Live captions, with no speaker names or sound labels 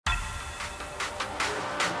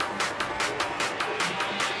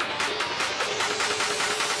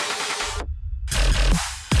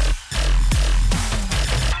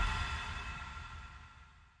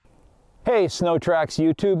Hey SnowTrax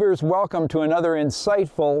YouTubers, welcome to another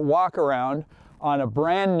insightful walk around on a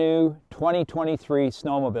brand new 2023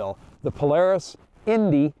 snowmobile, the Polaris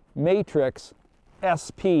Indy Matrix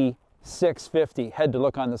SP 650. Had to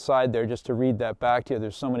look on the side there just to read that back to you.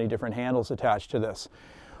 There's so many different handles attached to this.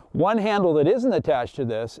 One handle that isn't attached to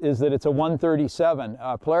this is that it's a 137.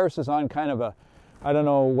 Polaris is on kind of a, I don't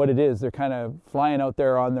know what it is, they're kind of flying out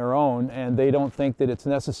there on their own, and they don't think that it's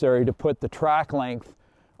necessary to put the track length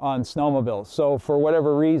on snowmobiles. So for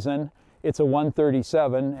whatever reason, it's a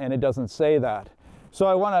 137 and it doesn't say that. So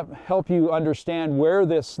I want to help you understand where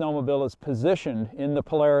this snowmobile is positioned in the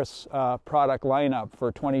Polaris product lineup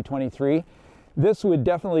for 2023. This would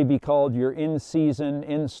definitely be called your in-season,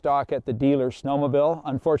 in-stock at the dealer snowmobile.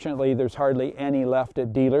 Unfortunately, there's hardly any left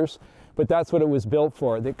at dealers, but that's what it was built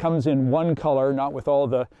for. It comes in one color, not with all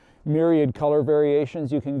the myriad color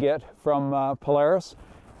variations you can get from Polaris.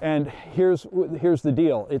 And here's the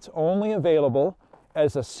deal. It's only available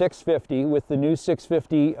as a 650 with the new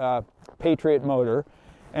 650 Patriot motor.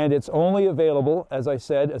 And it's only available, as I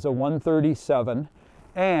said, as a 137.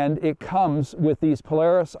 And it comes with these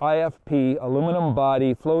Polaris IFP aluminum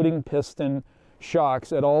body floating piston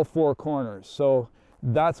shocks at all four corners. So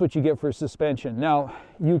that's what you get for suspension. Now,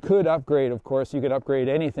 you could upgrade, of course. You could upgrade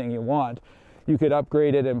anything you want. You could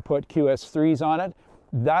upgrade it and put QS3s on it.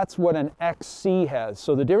 That's what an XC has.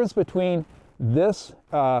 So the difference between this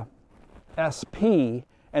SP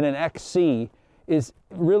and an XC is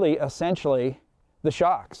really essentially the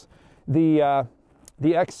shocks. The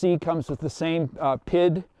XC comes with the same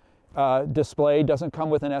PID display, doesn't come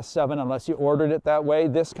with an S7 unless you ordered it that way.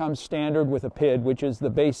 This comes standard with a PID, which is the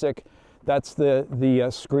basic, that's the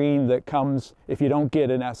screen that comes if you don't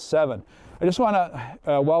get an S7. I just want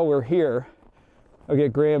to, while we're here, I'll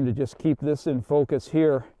get Graham to just keep this in focus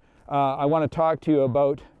here. I want to talk to you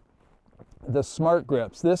about the smart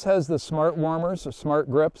grips. This has the smart warmers, or smart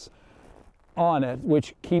grips on it,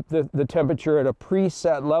 which keep the temperature at a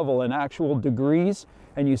preset level in actual degrees,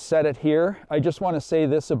 and you set it here. I just want to say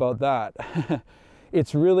this about that.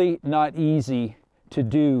 It's really not easy to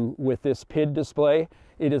do with this PID display.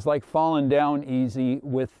 It is like falling down easy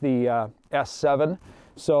with the S7.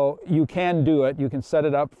 So you can do it. You can set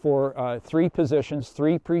it up for 3 positions,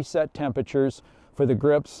 3 preset temperatures for the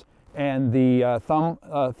grips and the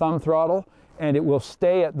thumb throttle, and it will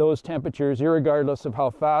stay at those temperatures irregardless of how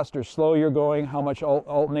fast or slow you're going, how much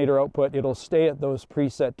alternator output. It'll stay at those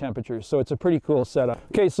preset temperatures. So it's a pretty cool setup.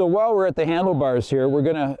 Okay, so while we're at the handlebars here, we're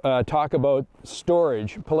going to talk about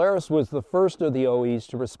storage. Polaris was the first of the OEs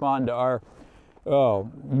to respond to our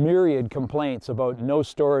myriad complaints about no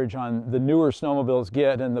storage on the newer snowmobiles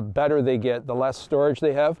get, and the better they get, the less storage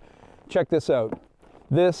they have. Check this out.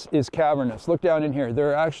 This is cavernous. Look down in here. There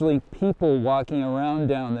are actually people walking around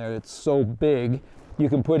down there. It's so big. You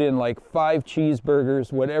can put in like 5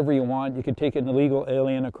 cheeseburgers, whatever you want. You can take an illegal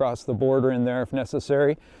alien across the border in there if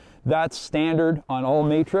necessary. That's standard on all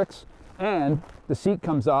Matrix. And the seat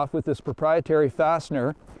comes off with this proprietary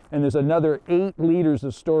fastener, and there's another 8 liters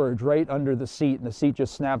of storage right under the seat, and the seat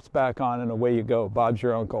just snaps back on and away you go. Bob's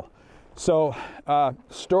your uncle. So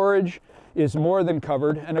storage is more than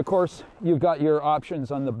covered, and of course you've got your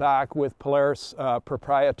options on the back with Polaris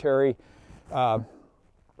proprietary, well,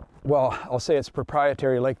 I'll say it's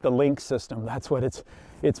proprietary like the Link system. That's what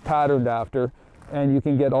it's patterned after. And you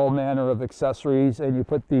can get all manner of accessories, and you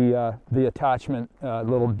put the attachment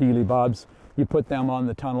little dealy bobs, you put them on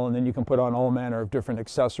the tunnel, and then you can put on all manner of different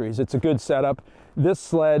accessories. It's a good setup. This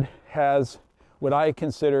sled has what I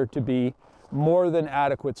consider to be more than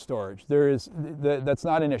adequate storage. That's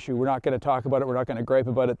not an issue. We're not going to talk about it. We're not going to gripe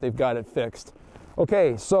about it. They've got it fixed.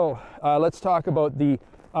 Okay, so let's talk about the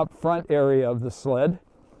up front area of the sled.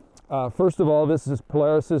 First of all, this is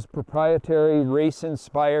Polaris's proprietary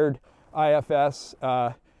race-inspired IFS.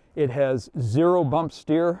 It has 0 bump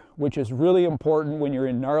steer, which is really important when you're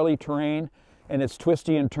in gnarly terrain and it's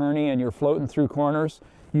twisty and turny and you're floating through corners.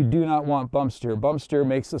 You do not want bump steer. Bump steer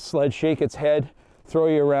makes the sled shake its head, throw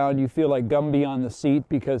you around. You feel like Gumby on the seat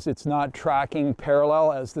because it's not tracking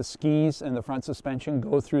parallel as the skis and the front suspension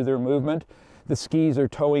go through their movement. The skis are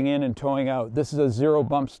towing in and towing out. This is a 0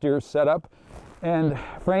 bump steer setup, and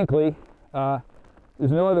frankly, there's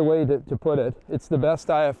no other way to put it. It's the best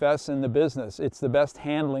IFS in the business. It's the best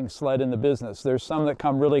handling sled in the business. There's some that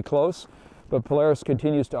come really close, but Polaris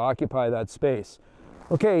continues to occupy that space.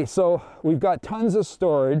 Okay, so we've got tons of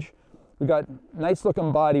storage. We've got nice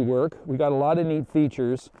looking bodywork. We've got a lot of neat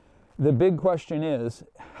features. The big question is,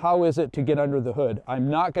 how is it to get under the hood? I'm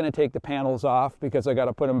not going to take the panels off because I got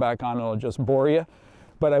to put them back on and it'll just bore you.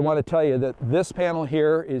 But I want to tell you that this panel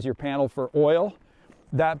here is your panel for oil.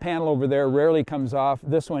 That panel over there rarely comes off.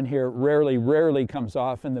 This one here rarely comes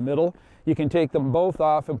off in the middle. You can take them both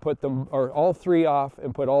off and put them, or all three off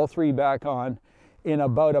and put all three back on in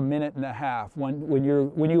about a minute and a half. When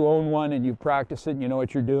you own one and you practice it and you know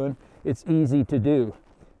what you're doing, it's easy to do.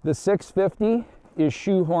 The 650 is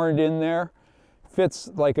shoehorned in there,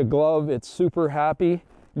 fits like a glove. It's super happy.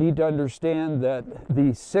 Need to understand that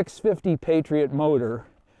the 650 Patriot motor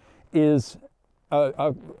is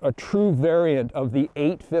a true variant of the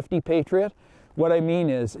 850 Patriot. What I mean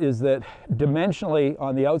is that dimensionally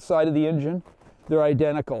on the outside of the engine, they're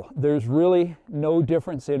identical. There's really no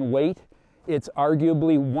difference in weight. It's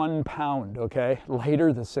arguably 1 pound, okay,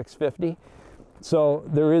 lighter, the 650. So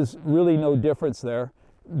there is really no difference there.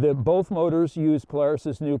 Both motors use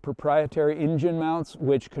Polaris's new proprietary engine mounts,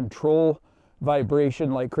 which control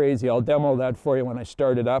vibration like crazy. I'll demo that for you when I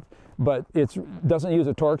start it up, but it doesn't use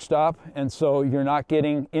a torque stop, and so you're not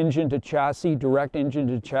getting engine to chassis, direct engine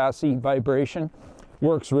to chassis vibration.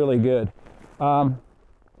 Works really good.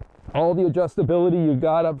 All the adjustability you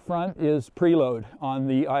got up front is preload on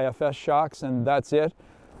the IFS shocks, and that's it.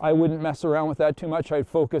 I wouldn't mess around with that too much. I'd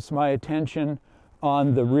focus my attention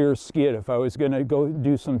on the rear skid if I was going to go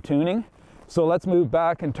do some tuning. So let's move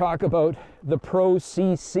back and talk about the Pro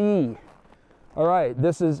CC. All right,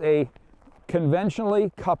 this is a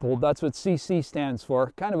conventionally coupled, that's what CC stands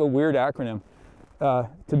for, kind of a weird acronym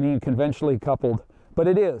to mean conventionally coupled, but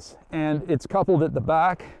it is, and it's coupled at the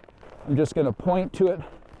back. I'm just going to point to it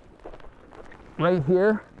right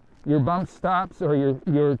here. Your bump stops or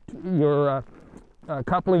your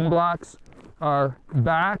coupling blocks are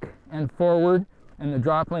back and forward, and the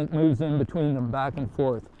drop link moves in between them back and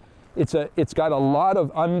forth. It's got a lot of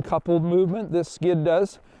uncoupled movement, this skid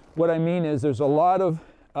does. What I mean is there's a lot of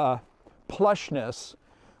plushness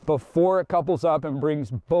before it couples up and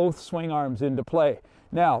brings both swing arms into play.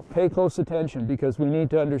 Now, pay close attention because we need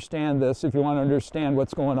to understand this if you want to understand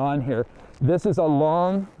what's going on here. This is a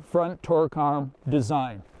long front torque arm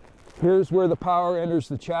design. Here's where the power enters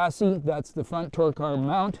the chassis. That's the front torque arm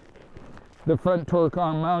mount. The front torque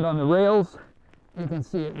arm mount on the rails, you can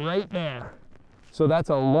see it right there. So that's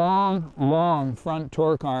a long front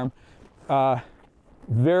torque arm.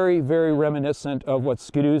 Very reminiscent of what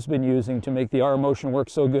Skidoo's been using to make the R motion work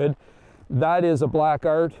so good. That is a black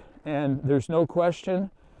art, and there's no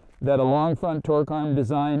question that a long front torque arm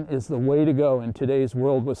design is the way to go in today's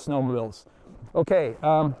world with snowmobiles. Okay,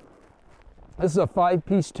 this is a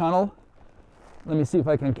 5-piece tunnel. Let me see if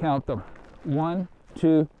I can count them. 1,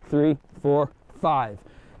 2, 3, 4, 5.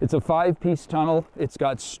 It's a 5-piece tunnel. It's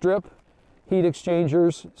got strip heat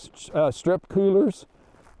exchangers, strip coolers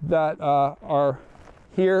that are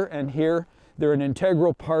here and here. They're an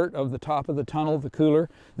integral part of the top of the tunnel, the cooler.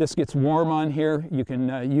 This gets warm on here. You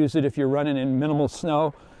can use it if you're running in minimal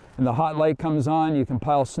snow and the hot light comes on. You can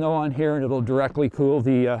pile snow on here and it'll directly cool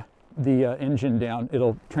the engine down.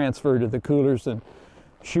 It'll transfer to the coolers and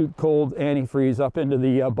shoot cold antifreeze up into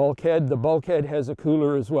the bulkhead. The bulkhead has a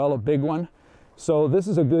cooler as well, a big one. So this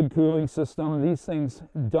is a good cooling system. These things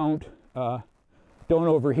don't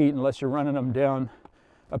overheat unless you're running them down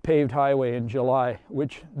a paved highway in July,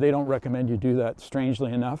 which they don't recommend you do that,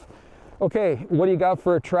 strangely enough. Okay, what do you got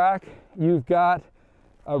for a track? You've got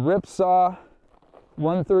a Ripsaw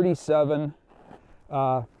 137,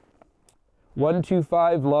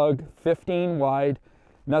 125 lug, 15 wide.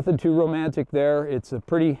 Nothing too romantic there. It's a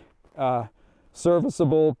pretty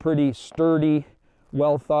serviceable, pretty sturdy,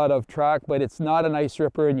 well thought of track, but it's not an ice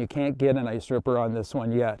ripper, and you can't get an ice ripper on this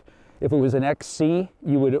one yet. If it was an XC,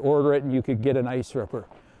 you would order it and you could get an ice ripper.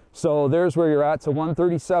 So there's where you're at. It's a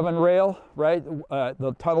 137 rail, right?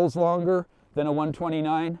 The tunnel's longer than a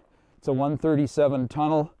 129. It's a 137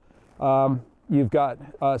 tunnel. You've got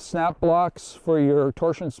snap blocks for your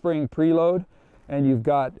torsion spring preload, and you've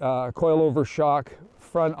got coilover shock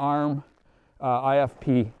front arm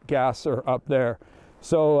IFP gasser up there.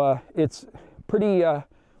 So it's pretty,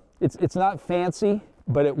 it's not fancy,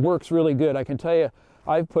 but it works really good. I can tell you,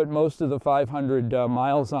 I've put most of the 500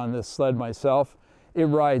 miles on this sled myself. It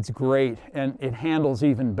rides great and it handles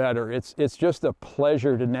even better. It's just a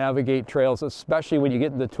pleasure to navigate trails, especially when you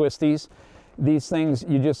get into twisties. These things,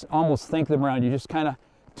 you just almost think them around. You just kind of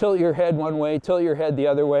tilt your head one way, tilt your head the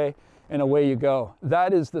other way, and away you go.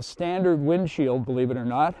 That is the standard windshield, believe it or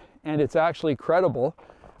not, and it's actually credible.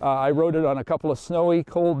 I rode it on a couple of snowy,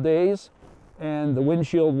 cold days, and the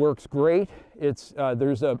windshield works great.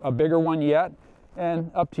 There's a bigger one yet,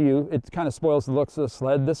 and up to you. It kind of spoils the looks of the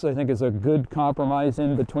sled. This, I think, is a good compromise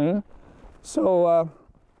in between. So,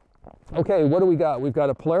 okay, what do we got? We've got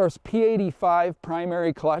a Polaris P85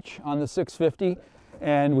 primary clutch on the 650,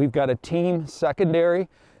 and we've got a Team secondary.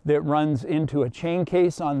 that runs into a chain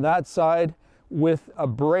case on that side with a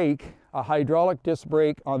brake, a hydraulic disc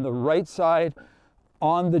brake on the right side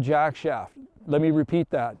on the jack shaft. Let me repeat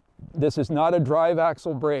that. This is not a drive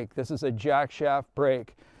axle brake. This is a jack shaft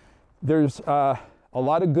brake. There's a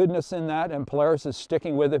lot of goodness in that, and Polaris is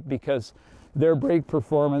sticking with it because their brake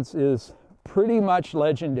performance is pretty much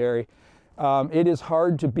legendary. It is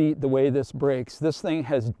hard to beat the way this brakes. This thing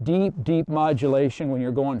has deep, deep modulation when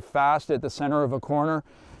you're going fast at the center of a corner.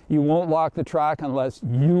 You won't lock the track unless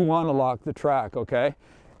you want to lock the track, okay?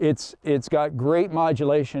 It's got great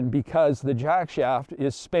modulation because the jack shaft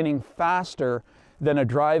is spinning faster than a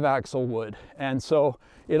drive axle would. And so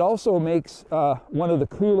it also makes one of the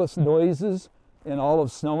coolest noises in all of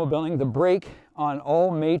snowmobiling. The brake on all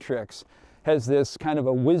Matrix has this kind of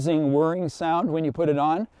a whizzing, whirring sound when you put it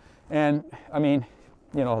on. And I mean,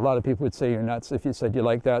 you know, a lot of people would say you're nuts if you said you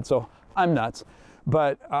like that, so I'm nuts.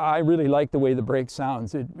 But I really like the way the brake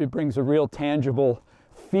sounds. It brings a real tangible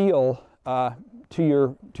feel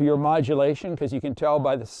to your modulation, because you can tell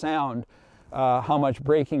by the sound how much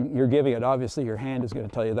braking you're giving it. Obviously your hand is going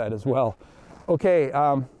to tell you that as well. Okay,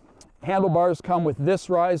 handlebars come with this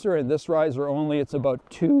riser and this riser only. It's about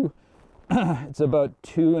it's about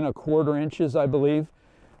 2¼ inches, I believe.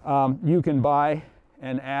 You can buy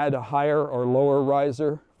and add a higher or lower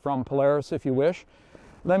riser from Polaris if you wish.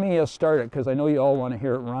 Let me start it because I know you all want to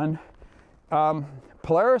hear it run.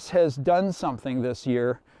 Polaris has done something this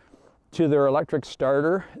year to their electric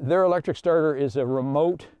starter. Their electric starter is a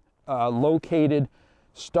remote located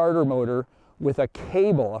starter motor with a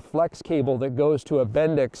cable, a flex cable that goes to a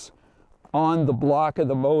Bendix on the block of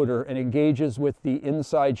the motor and engages with the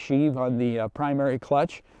inside sheave on the primary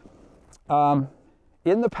clutch. In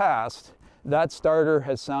the past, that starter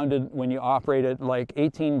has sounded, when you operate it, like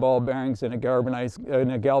 18 ball bearings in a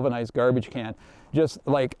galvanized garbage can. Just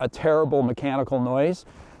like a terrible mechanical noise.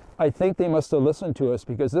 I think they must have listened to us,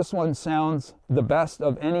 because this one sounds the best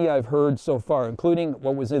of any I've heard so far, including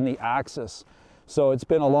what was in the Axis. So it's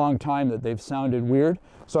been a long time that they've sounded weird.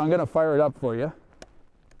 So I'm going to fire it up for you.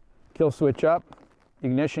 Kill switch up.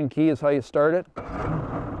 Ignition key is how you start it.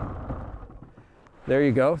 There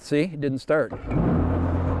you go. See, it didn't start.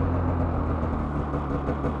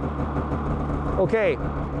 Okay,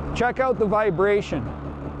 check out the vibration.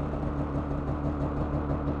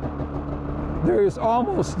 There's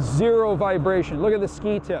almost zero vibration. Look at the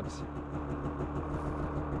ski tips.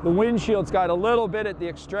 The windshield's got a little bit at the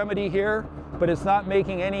extremity here, but it's not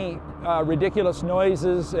making any ridiculous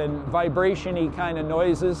noises and vibration-y kind of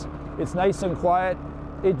noises. It's nice and quiet.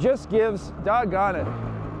 It just gives, doggone it,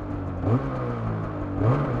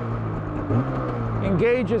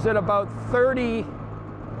 engages at about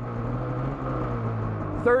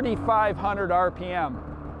 3,500 RPM.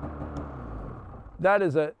 That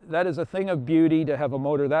is a thing of beauty to have a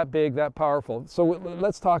motor that big, that powerful. So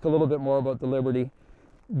let's talk a little bit more about the Liberty.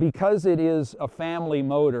 Because it is a family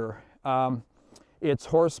motor, its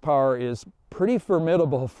horsepower is pretty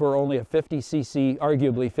formidable for only a 50cc,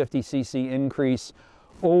 arguably 50cc increase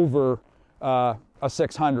over a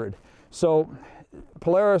 600. So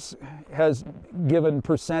Polaris has given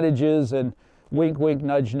percentages and wink, wink,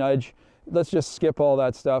 nudge, nudge. Let's just skip all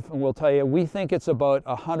that stuff and we'll tell you, we think it's about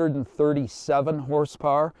 137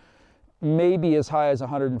 horsepower, maybe as high as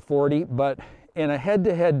 140, but in a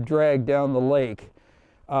head-to-head drag down the lake,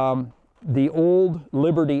 the old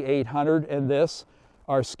Liberty 800 and this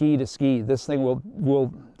are ski to ski. This thing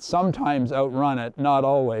will sometimes outrun it, not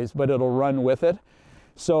always, but it'll run with it.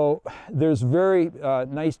 So there's very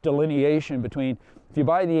nice delineation between, if you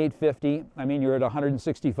buy the 850, I mean, you're at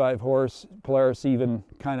 165 horse, Polaris even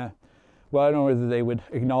kind of, well, I don't know whether they would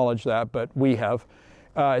acknowledge that, but we have.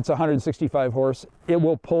 It's 165 horse. It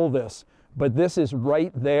will pull this, but this is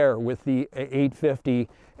right there with the 850,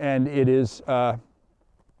 and it is,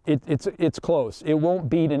 it's close. It won't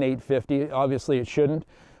beat an 850, obviously it shouldn't,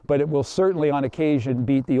 but it will certainly on occasion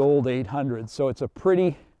beat the old 800. So it's a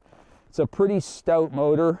pretty stout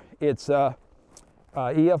motor. It's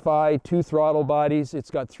EFI, 2 throttle bodies. It's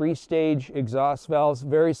got 3-stage exhaust valves,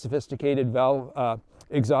 very sophisticated valve,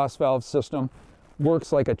 exhaust valve system.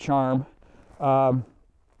 Works like a charm.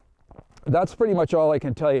 That's pretty much all I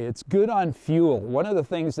can tell you. It's good on fuel. One of the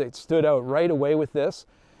things that stood out right away with this,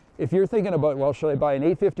 if you're thinking about, well, should I buy an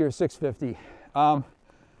 850 or 650?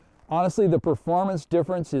 Honestly, the performance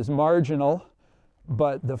difference is marginal,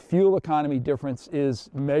 but the fuel economy difference is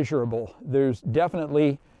measurable. There's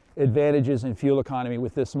definitely advantages in fuel economy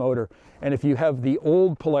with this motor. And if you have the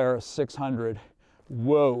old Polaris 600,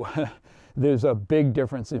 whoa, there's a big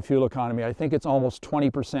difference in fuel economy. I think it's almost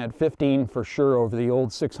 20%, 15 for sure over the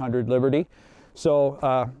old 600 Liberty.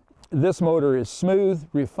 So This motor is smooth,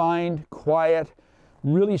 refined, quiet,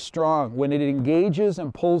 really strong. When it engages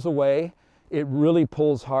and pulls away, it really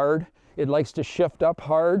pulls hard. It likes to shift up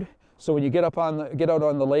hard. So when you get out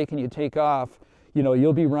on the lake and you take off, you know,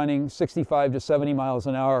 you'll be running 65 to 70 miles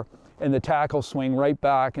an hour, and the tack will swing right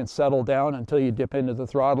back and settle down until you dip into the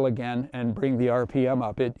throttle again and bring the RPM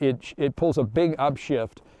up. It pulls a big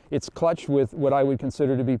upshift. It's clutched with what I would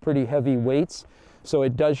consider to be pretty heavy weights, so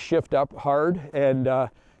it does shift up hard, and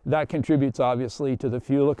that contributes obviously to the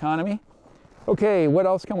fuel economy. Okay, what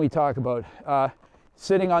else can we talk about?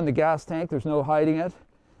 Sitting on the gas tank, there's no hiding it.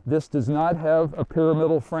 This does not have a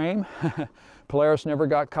pyramidal frame. Polaris never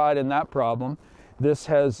got caught in that problem. This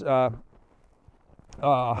has a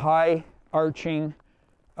high arching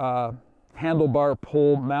handlebar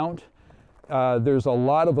pole mount. There's a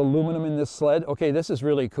lot of aluminum in this sled. Okay, this is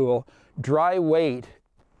really cool. Dry weight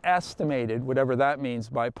estimated, whatever that means,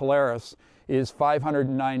 by Polaris is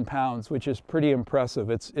 509 pounds, which is pretty impressive.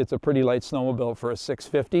 It's a pretty light snowmobile for a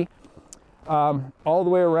 650. All the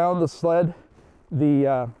way around the sled,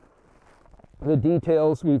 the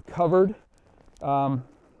details we've covered.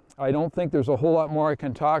 I don't think there's a whole lot more I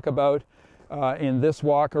can talk about in this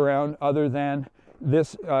walk around, other than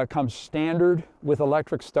this comes standard with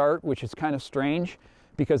electric start, which is kind of strange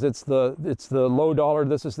because it's the low dollar.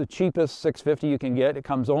 This is the cheapest 650 you can get. It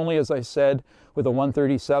comes only, as I said, with a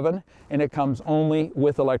 137, and it comes only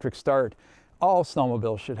with electric start. All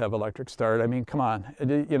snowmobiles should have electric start. I mean, come on.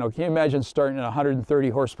 You know, can you imagine starting a 130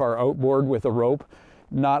 horsepower outboard with a rope?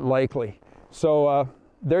 Not likely. So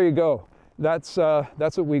there you go. That's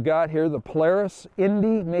what we got here. The Polaris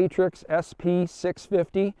Indy Matrix SP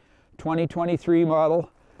 650 2023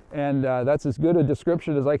 model. And that's as good a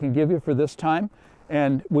description as I can give you for this time.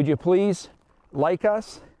 And would you please like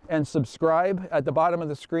us and subscribe at the bottom of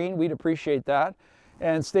the screen? We'd appreciate that.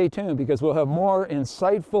 And stay tuned, because we'll have more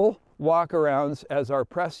insightful walk-arounds as our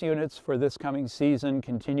press units for this coming season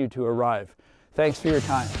continue to arrive. Thanks for your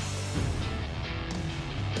time.